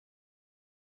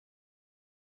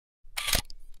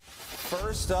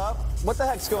First up, what the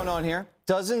heck's going on here?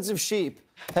 Dozens of sheep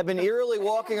have been eerily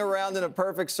walking around in a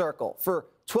perfect circle for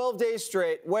 12 days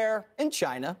straight. Where? In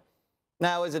China.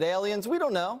 Now, is it aliens? We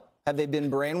don't know. Have they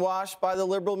been brainwashed by the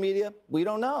liberal media? We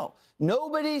don't know.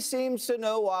 Nobody seems to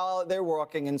know while they're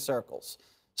walking in circles.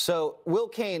 So, Will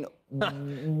Kane,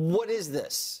 what is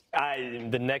this?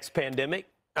 The next pandemic.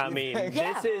 I mean,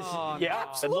 this is,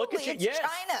 Absolutely. look at you. It's yes.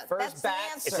 China. First That's the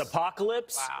bats. answer. It's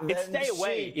apocalypse. Wow. It's Then stay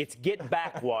away. sheep. It's get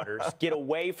backwaters. Get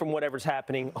away from whatever's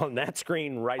happening on that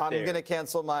screen right there. I'm going to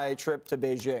cancel my trip to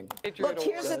Beijing. Look,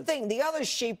 here's the thing. The other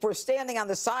sheep were standing on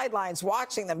the sidelines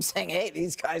watching them saying, hey,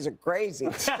 these guys are crazy.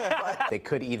 They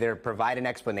could either provide an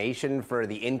explanation for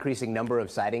the increasing number of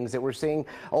sightings that we're seeing,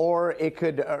 or it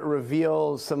could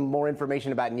reveal some more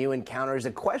information about new encounters.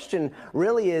 The question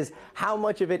really is how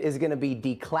much of it is going to be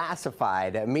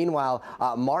declassified. Meanwhile,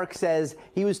 Mark says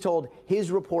he was told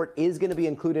his report is going to be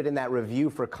included in that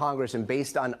review for Congress, and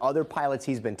based on other pilots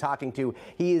he's been talking to,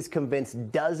 he is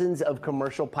convinced dozens of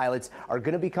commercial pilots are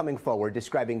going to be coming forward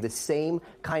describing the same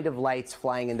kind of lights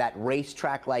flying in that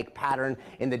racetrack-like pattern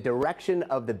in the direction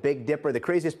of the Big Dipper. The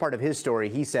craziest part of his story,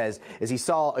 he says, is he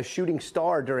saw a shooting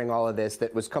star during all of this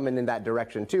that was coming in that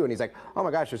direction too, and he's like, oh my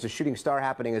gosh, there's a shooting star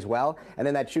happening as well, and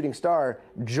then that shooting star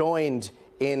joined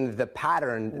in the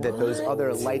pattern that those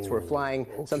other lights were flying,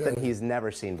 something he's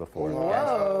never seen before.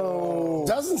 Whoa.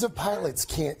 Dozens of pilots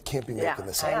can't be making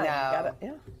this I up.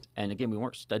 know. And again, we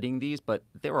weren't studying these, but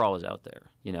they were always out there.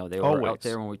 You know, they were out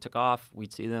there when we took off,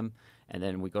 we'd see them, and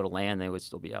then we go to land, they would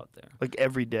still be out there. Like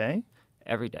every day?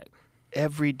 Every day.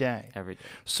 Every day? Every day.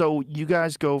 So you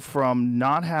guys go from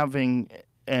not having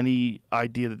any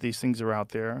idea that these things are out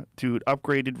there to an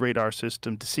upgraded radar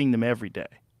system to seeing them every day.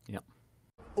 Yep.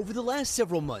 Over the last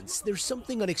several months, there's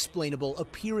something unexplainable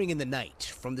appearing in the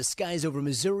night, from the skies over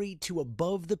Missouri to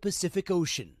above the Pacific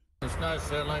Ocean. It's not a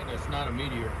satellite, it's not a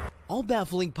meteor. All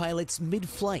baffling pilots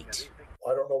mid-flight.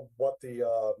 I don't know what the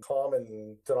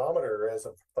common denominator is,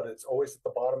 but it's always at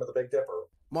the bottom of the Big Dipper.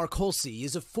 Mark Holsey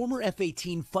is a former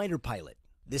F-18 fighter pilot.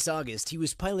 This August, he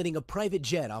was piloting a private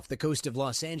jet off the coast of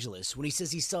Los Angeles when he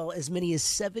says he saw as many as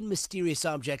 7 mysterious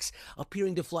objects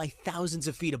appearing to fly thousands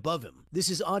of feet above him. This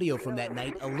is audio from that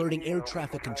night alerting air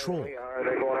traffic control.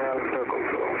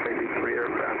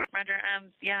 Roger.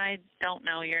 Yeah, I don't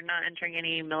know. You're not entering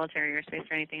any military airspace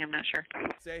or anything. I'm not sure.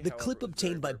 The clip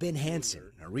obtained by Ben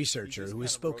Hansen, a researcher who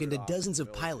has spoken to dozens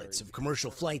of pilots of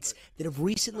commercial flights that have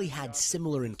recently had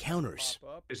similar encounters.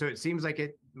 So it seems like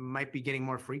it might be getting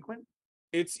more frequent?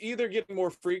 It's either getting more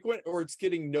frequent or it's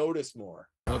getting noticed more.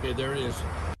 Okay, there it is.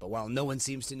 But while no one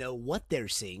seems to know what they're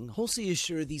seeing, Holsey is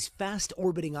sure these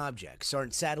fast-orbiting objects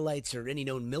aren't satellites or any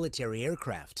known military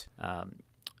aircraft.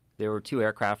 There were 2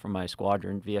 aircraft from my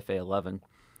squadron, VFA-11,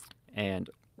 and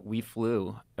they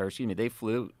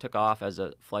flew, took off as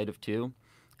a flight of 2.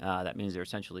 That means they're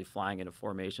essentially flying in a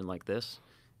formation like this.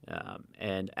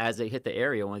 And as they hit the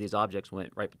area, one of these objects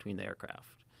went right between the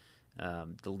aircraft.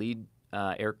 The lead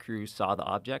air crew saw the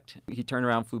object. He turned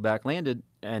around, flew back, landed,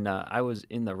 and I was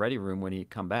in the ready room when he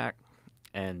come back,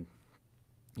 and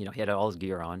he had all his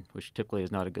gear on, which typically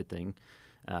is not a good thing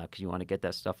because you want to get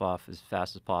that stuff off as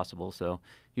fast as possible. So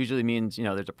usually means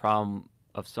there's a problem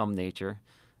of some nature,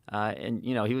 and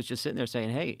he was just sitting there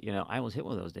saying, hey, I was hit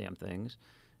one of those damn things.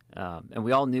 And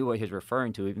we all knew what he was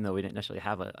referring to, even though we didn't necessarily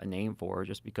have a name for it,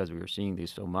 just because we were seeing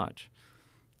these so much.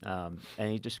 And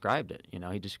he described it.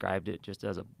 He described it just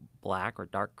as a black or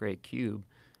dark gray cube,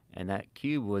 and that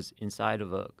cube was inside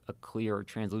of a clear or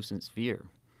translucent sphere.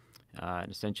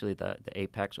 And essentially the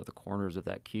apex or the corners of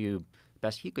that cube,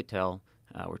 best he could tell,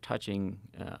 were touching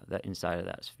that inside of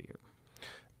that sphere.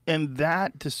 And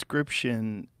that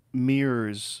description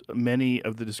mirrors many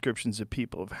of the descriptions that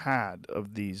people have had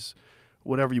of these,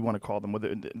 whatever you want to call them.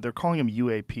 Whether they're calling them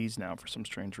UAPs now for some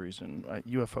strange reason.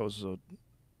 UFOs is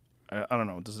I don't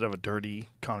know, does it have a dirty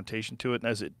connotation to it?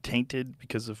 And is it tainted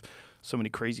because of so many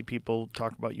crazy people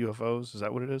talk about UFOs? Is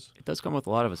that what it is? It does come with a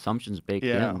lot of assumptions baked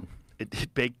in. Yeah,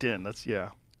 it baked in.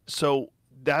 So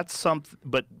that's something,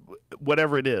 but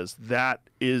whatever it is, that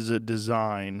is a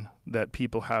design that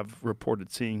people have reported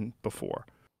seeing before.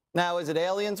 Now, is it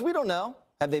aliens? We don't know.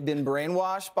 Have they been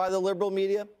brainwashed by the liberal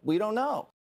media? We don't know.